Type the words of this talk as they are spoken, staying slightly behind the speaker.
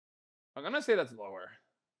I'm gonna say that's lower.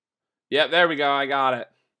 Yep, there we go. I got it.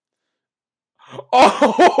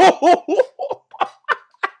 Oh!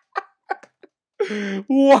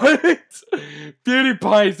 What?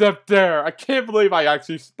 PewDiePie's up there. I can't believe I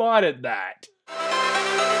actually spotted that.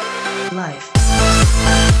 Life.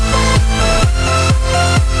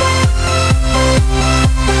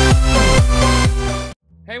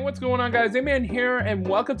 Hey, what's going on, guys? A-Man here, and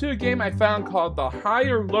welcome to a game I found called the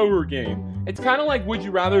Higher Lower game. It's kind of like Would You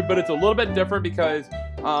Rather, but it's a little bit different because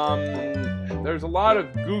there's a lot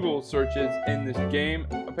of Google searches in this game,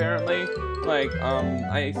 apparently. Like,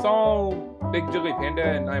 I saw Big Jiggly Panda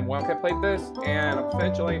and I'm Wildcat played this, and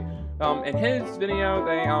essentially, in his video,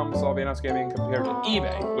 they saw Vanos Gaming compared to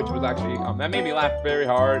eBay, which was actually, that made me laugh very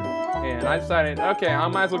hard, and I decided, okay, I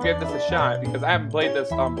might as well give this a shot, because I haven't played this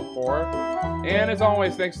before. And as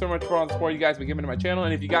always, thanks so much for all the support you guys have been giving to my channel,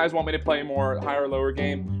 and if you guys want me to play more Higher Lower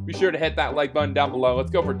game, be sure to hit that like button down below.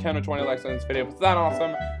 Let's go for 10 or 20 likes on this video. If it's that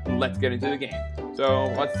awesome, let's get into the game. So,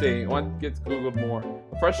 let's see, what gets Googled more?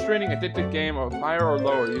 A frustrating, addictive game of Higher or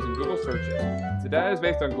Lower using Google searches. The data is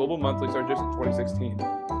based on global monthly searches in 2016.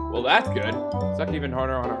 Well, that's good. Suck even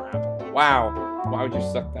harder on our app. Wow, why would you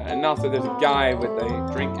suck that? And also, there's a guy with a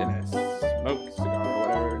drink and a smoke cigar or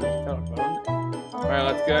whatever in his telephone. Alright,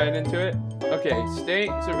 let's get into it. Okay,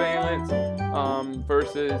 state surveillance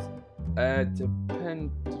versus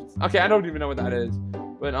depend. Okay, I don't even know what that is,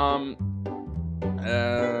 but man,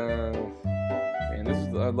 this is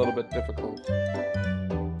a little bit difficult.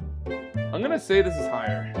 I'm gonna say this is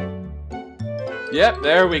higher. Yep,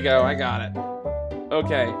 there we go. I got it.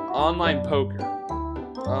 Okay, online poker.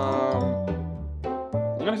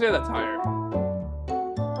 I'm gonna say that's higher.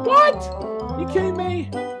 What? Are you kidding me?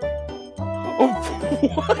 Oh,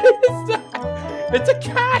 what is that? It's a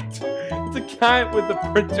cat! It's a cat with the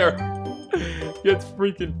printer. Gets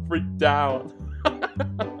freaking freaked out.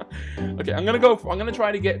 Okay, I'm gonna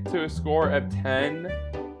try to get to a score of 10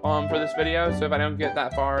 for this video. So if I don't get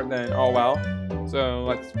that far, then oh well. So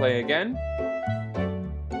let's play again.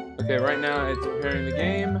 Okay, right now it's preparing the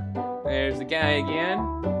game. There's the guy again.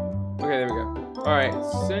 Okay, there we go. Alright,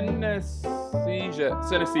 synesthesia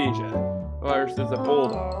versus a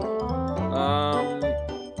bulldog.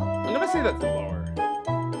 I'm gonna say that's lower.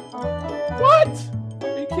 What?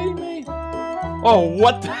 Are you kidding me? Oh,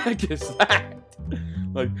 what the heck is that?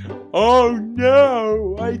 Like, oh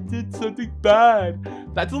no, I did something bad.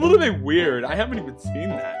 That's a little bit weird. I haven't even seen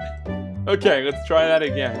that. Okay, let's try that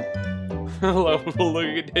again. Hello, look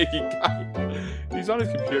at taking guy. He's on his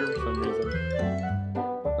computer for some reason.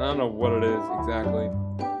 I don't know what it is exactly.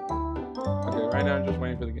 Okay, right now I'm just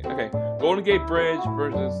waiting for the game. Okay, Golden Gate Bridge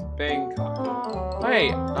versus Bangkok. Hey,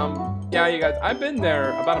 yeah, you guys, I've been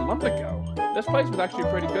there about a month ago. This place was actually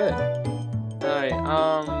pretty good. Alright,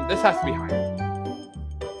 this has to be higher.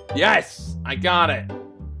 Yes! I got it!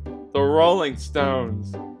 The Rolling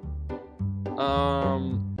Stones.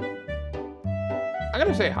 I'm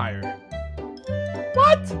gonna say higher.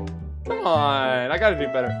 What? Come on, I gotta do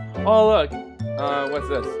better. Oh, look. What's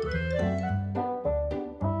this?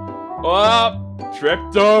 Oh,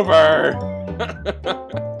 tripped over.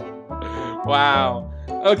 Wow.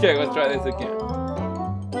 Okay, let's try this again.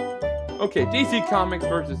 Okay, DC Comics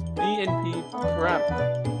versus BNP Prep.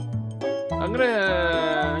 I'm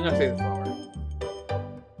gonna say this lower.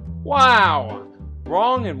 Wow.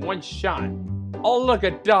 Wrong in one shot. Oh, look,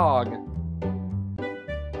 a dog.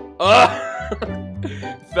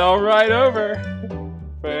 Fell right over.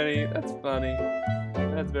 Funny. That's funny.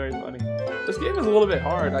 That's very funny. This game is a little bit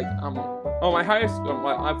hard. Like, oh, my highest,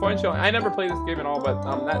 unfortunately, I never played this game at all, but,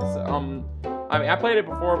 that's, I mean, I played it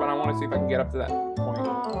before, but I want to see if I can get up to that point.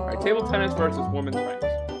 Alright, table tennis versus women's rights.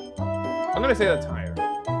 I'm gonna say that's higher.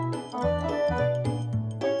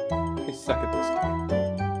 I suck at this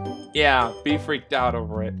game. Yeah, be freaked out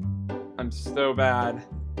over it. I'm so bad.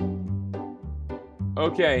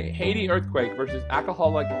 Okay, Haiti earthquake versus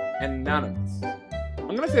Alcoholic Anonymous.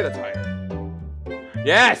 I'm gonna say that's higher.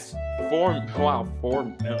 Yes! 4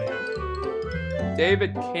 million.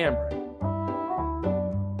 David Cameron.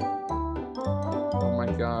 Oh my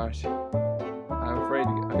gosh. I'm afraid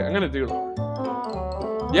to get, okay, I'm gonna do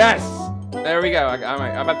lower. Yes! There we go.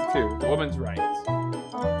 I'm at the 2. Women's rights.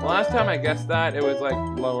 The last time I guessed that, it was like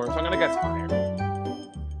lower, so I'm gonna guess higher.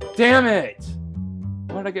 Damn it!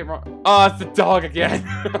 What did I get wrong? Oh, it's the dog again.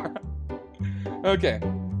 Okay.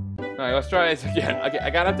 Alright, let's try this again. Okay, I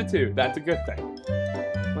got up to 2. That's a good thing.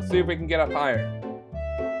 Let's see if we can get up higher.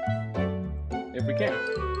 If we can.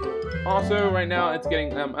 Also, right now it's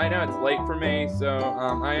getting, I know it's late for me, so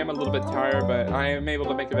I am a little bit tired, but I am able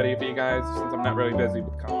to make a video for you guys since I'm not really busy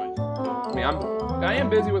with college. I mean, I am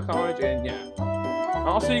busy with college, and yeah.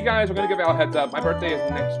 Also, you guys, we're going to give out a heads up. My birthday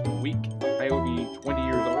is next week. I will be 20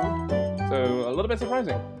 years old. So, a little bit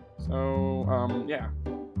surprising. So, yeah.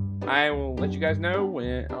 I will let you guys know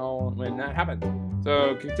when that happens.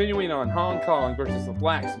 So, continuing on, Hong Kong versus the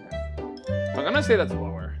Blacksmith. I'm going to say that's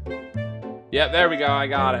lower. Yep, there we go. I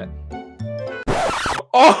got it.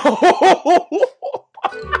 Oh!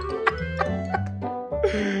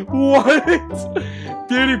 What?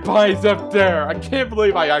 PewDiePie's up there. I can't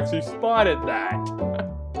believe I actually spotted that.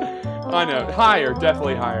 I know. Higher.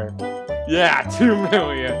 Definitely higher. Yeah, 2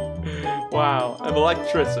 million. Wow. An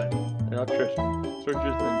electrician. Searches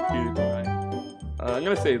than PewDiePie. I'm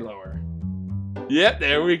going to say lower. Yep,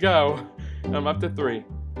 there we go. I'm up to 3.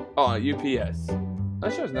 Oh, UPS.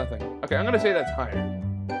 That shows nothing. Okay, I'm going to say that's higher.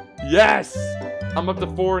 Yes! I'm up to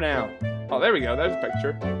 4 now. Oh, there we go. There's a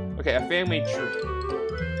picture. Okay, a family tree.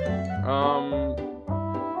 I'm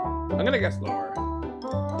gonna guess lower.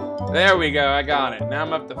 There we go, I got it. Now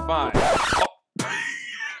I'm up to 5. Oh.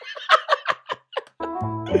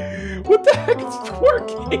 What the heck is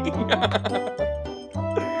twerking?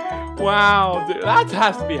 Wow, dude, that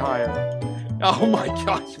has to be higher. Oh my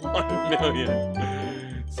gosh, 1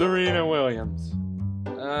 million. Serena Williams.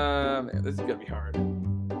 Man, this is gonna be hard.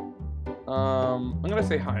 I'm gonna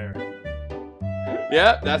say higher.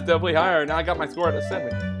 Yep, that's definitely higher. Now I got my score at a 7.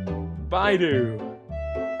 Baidu.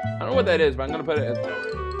 I don't know what that is, but I'm gonna put it as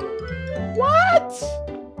lower. What?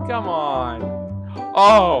 Come on.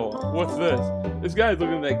 Oh, what's this? This guy's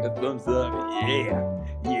looking like a thumbs up. Yeah.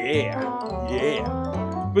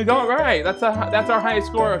 We got it right. That's our highest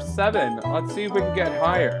score of 7. Let's see if we can get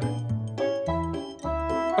higher.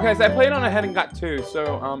 Okay, so I played on ahead and got 2.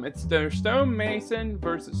 So it's the Stonemason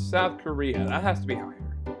versus South Korea. That has to be higher.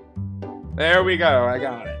 There we go. I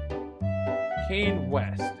got it. Kane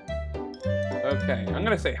West. Okay, I'm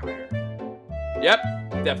gonna say higher. Yep,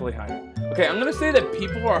 definitely higher. Okay, I'm gonna say that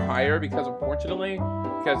people are higher because, unfortunately,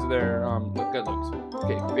 because of their good looks.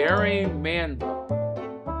 Okay, Barry Manilow.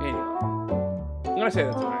 I'm gonna say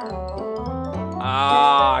that's higher.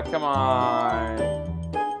 Ah, come on.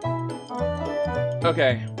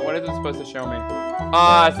 Okay, what is it supposed to show me?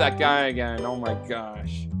 Ah, it's that guy again. Oh my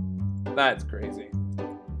gosh, that's crazy.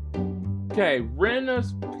 Okay,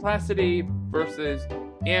 Rhinoplasty versus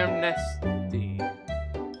Amnesty.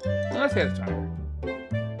 I'm gonna say it's higher.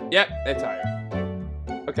 Yep, it's higher.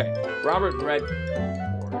 Okay, Robert Redford.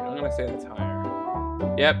 I'm gonna say that's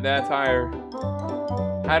higher. Yep, that's higher.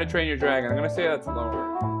 How to Train Your Dragon. I'm gonna say that's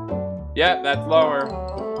lower. Yep, that's lower.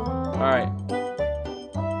 Alright.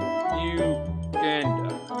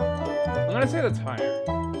 Uganda. I'm gonna say that's higher.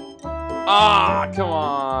 Ah, come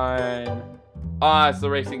on. Ah, it's the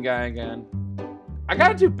racing guy again. I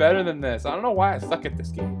gotta do better than this. I don't know why I suck at this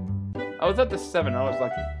game. I was at the 7. I was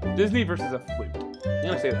lucky. Disney versus a flute. I'm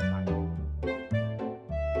gonna say that's high.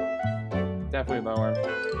 Definitely lower.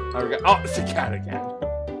 There we go. Oh, it's a cat again.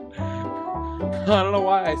 I don't know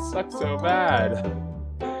why I suck so bad.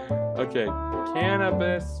 Okay.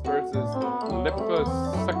 Cannabis versus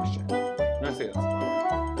liposuction. I'm gonna say that's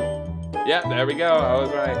lower. Yeah, there we go. I was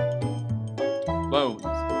right. Loans.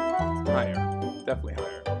 Higher. Definitely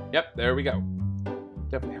higher. Yep, there we go.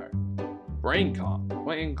 Definitely higher. Brain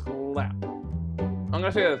clap. I'm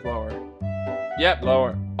gonna say that's lower. Yep,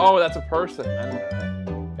 lower. Oh, that's a person. I don't know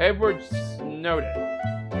that. Edward Snowden.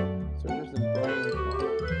 Searches in brain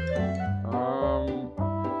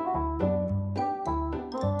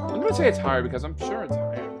I'm gonna say it's higher because I'm sure it's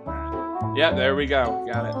higher than that. Yep, there we go.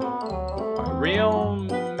 Got it. Real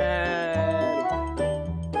mad.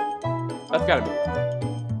 That's gotta be.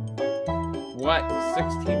 What?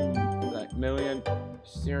 16 million?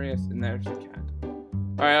 Serious? And there's the cat.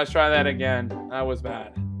 Alright, let's try that again. That was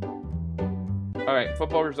bad. Alright,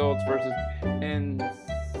 football results versus pins.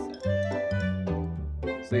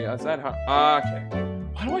 See, is that how? Okay.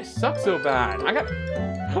 Why do I suck so bad? I got.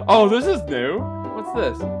 Oh, this is new. What's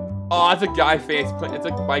this? Oh, it's a guy face. It's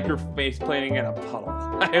a biker face planting in a puddle.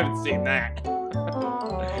 I haven't seen that.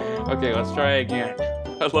 Okay, let's try again.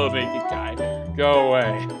 Hello, naked guy. Go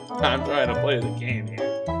away. I'm trying to play the game here.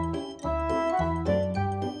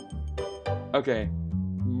 Okay.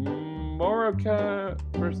 Morica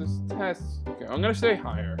versus Tess. Okay, I'm gonna say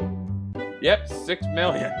higher. Yep, 6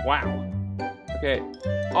 million. Wow. Okay.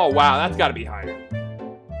 Oh wow, that's gotta be higher.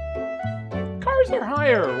 Cars are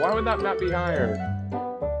higher. Why would that not be higher?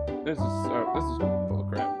 This is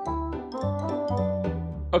bullcrap.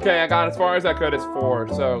 Okay, I got as far as I could as 4.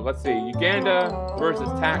 So let's see. Uganda versus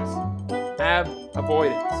tax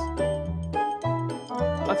avoidance.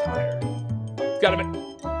 That's higher. It's gotta be.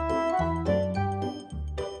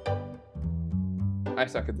 I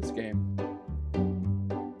suck at this game.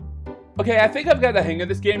 Okay, I think I've got the hang of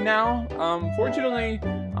this game now. Fortunately,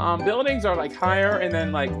 buildings are like higher, and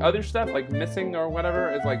then like other stuff like missing or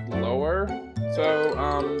whatever is like lower. So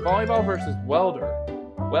volleyball versus welder.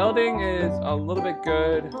 Welding is a little bit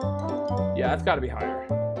good. Yeah, it's got to be higher.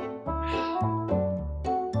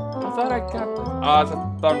 I thought I got this. Oh, it's a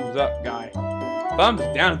thumbs up guy. Thumbs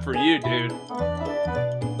down for you, dude.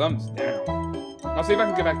 Thumbs down. I'll see if I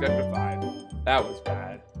can get back up to 5. That was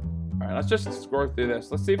bad. Alright, let's just scroll through this.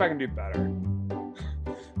 Let's see if I can do better.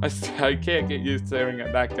 I can't get used to staring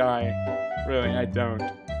at that guy. Really, I don't.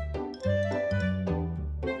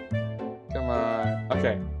 Come on.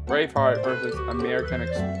 Okay. Braveheart versus American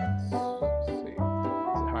Express. Let's see. Is it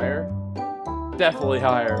higher? Definitely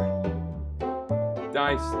higher.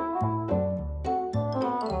 Dice.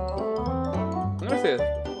 I'm gonna say it's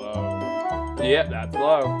low. Yep, that's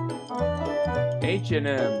low. H&M.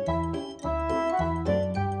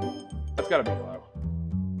 That's gotta be low.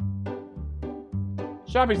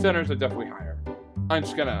 Shopping centers are definitely higher. I'm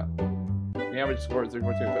just gonna. The average score is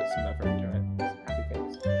 3.2. Put some effort into it. Happy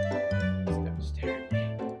face. Don't stare at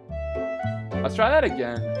me. Let's try that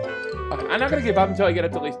again. Okay, I'm not gonna give up until I get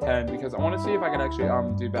up to at least 10 because I want to see if I can actually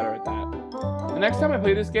do better at that. The next time I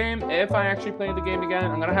play this game, if I actually play the game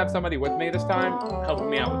again, I'm gonna have somebody with me this time, helping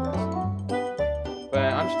me out with this.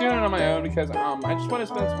 But I'm just doing it on my own because I just want to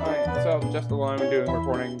spend myself just alone doing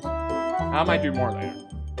recordings. I might do more later.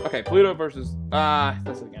 Okay, Pluto versus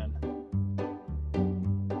this again.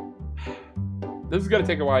 This is gonna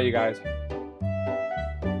take a while, you guys.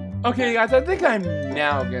 Okay, guys, I think I'm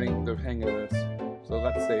now getting the hang of this. So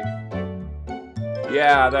let's see.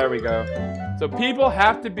 Yeah, there we go. So people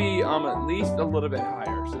have to be at least a little bit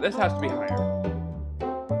higher. So this has to be higher.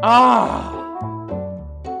 Ah!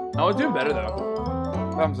 I was doing better though.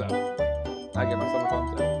 Thumbs up. I give myself a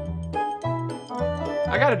thumbs up.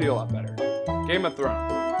 I gotta do a lot better. Game of Thrones.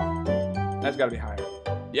 That's gotta be higher.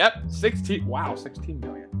 Yep, 16. Wow, 16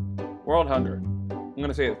 million. World Hunger. I'm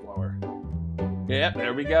gonna say it's lower. Yep,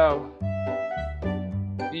 there we go.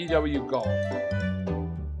 VW Golf.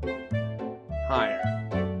 Higher.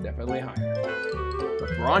 Definitely higher.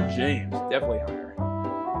 LeBron James. Definitely higher.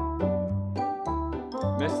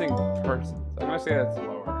 Missing persons. I'm gonna say that's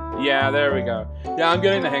lower. Yeah, there we go. Yeah, I'm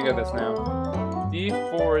getting the hang of this now.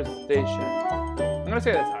 Deforestation. I'm gonna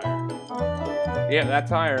say that's higher. Yeah, that's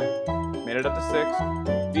higher. Made it up to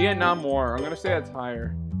 6. Vietnam War. I'm gonna say that's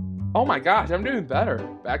higher. Oh my gosh, I'm doing better.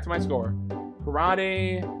 Back to my score.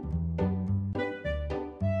 Karate.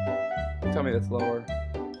 Tell me that's lower.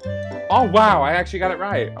 Oh wow, I actually got it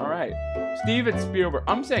right. All right. Steven Spielberg.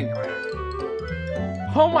 I'm saying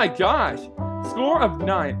higher. Oh my gosh. Score of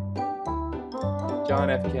 9. John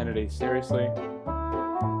F. Kennedy. Seriously.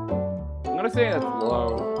 I'm gonna say that's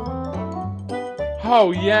low.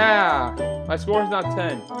 Oh yeah. My score is not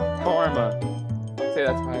 10. Karma. Say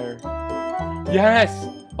that's higher. Yes.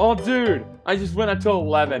 Oh dude. I just went up to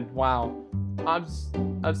 11. Wow.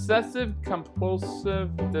 Obsessive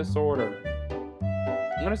compulsive disorder.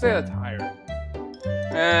 I'm gonna say that's higher.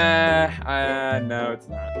 No, it's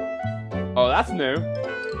not. Oh, that's new.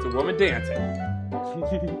 It's a woman dancing.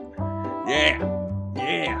 Yeah.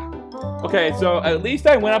 Okay, so at least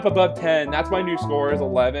I went up above 10. That's my new score is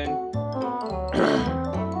 11.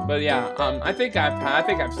 But yeah, I think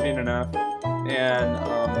I've seen enough and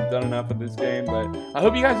done enough of this game. But I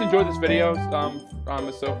hope you guys enjoyed this video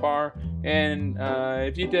so far. And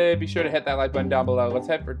if you did, be sure to hit that like button down below. Let's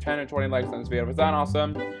head for 10 or 20 likes on this video. It's that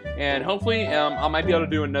awesome. And hopefully I might be able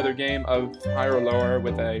to do another game of higher or lower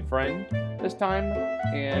with a friend this time.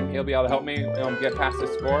 And he'll be able to help me get past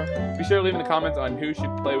this score. Be sure to leave in the comments on who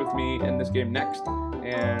should play with me in this game next.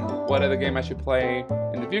 And what other game I should play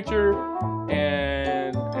in the future.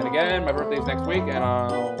 And again, my birthday is next week. And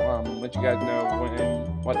I'll let you guys know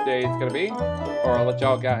what day it's going to be. Or I'll let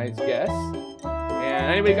y'all guys guess. And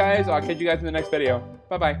anyway, guys, I'll catch you guys in the next video.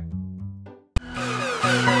 Bye-bye.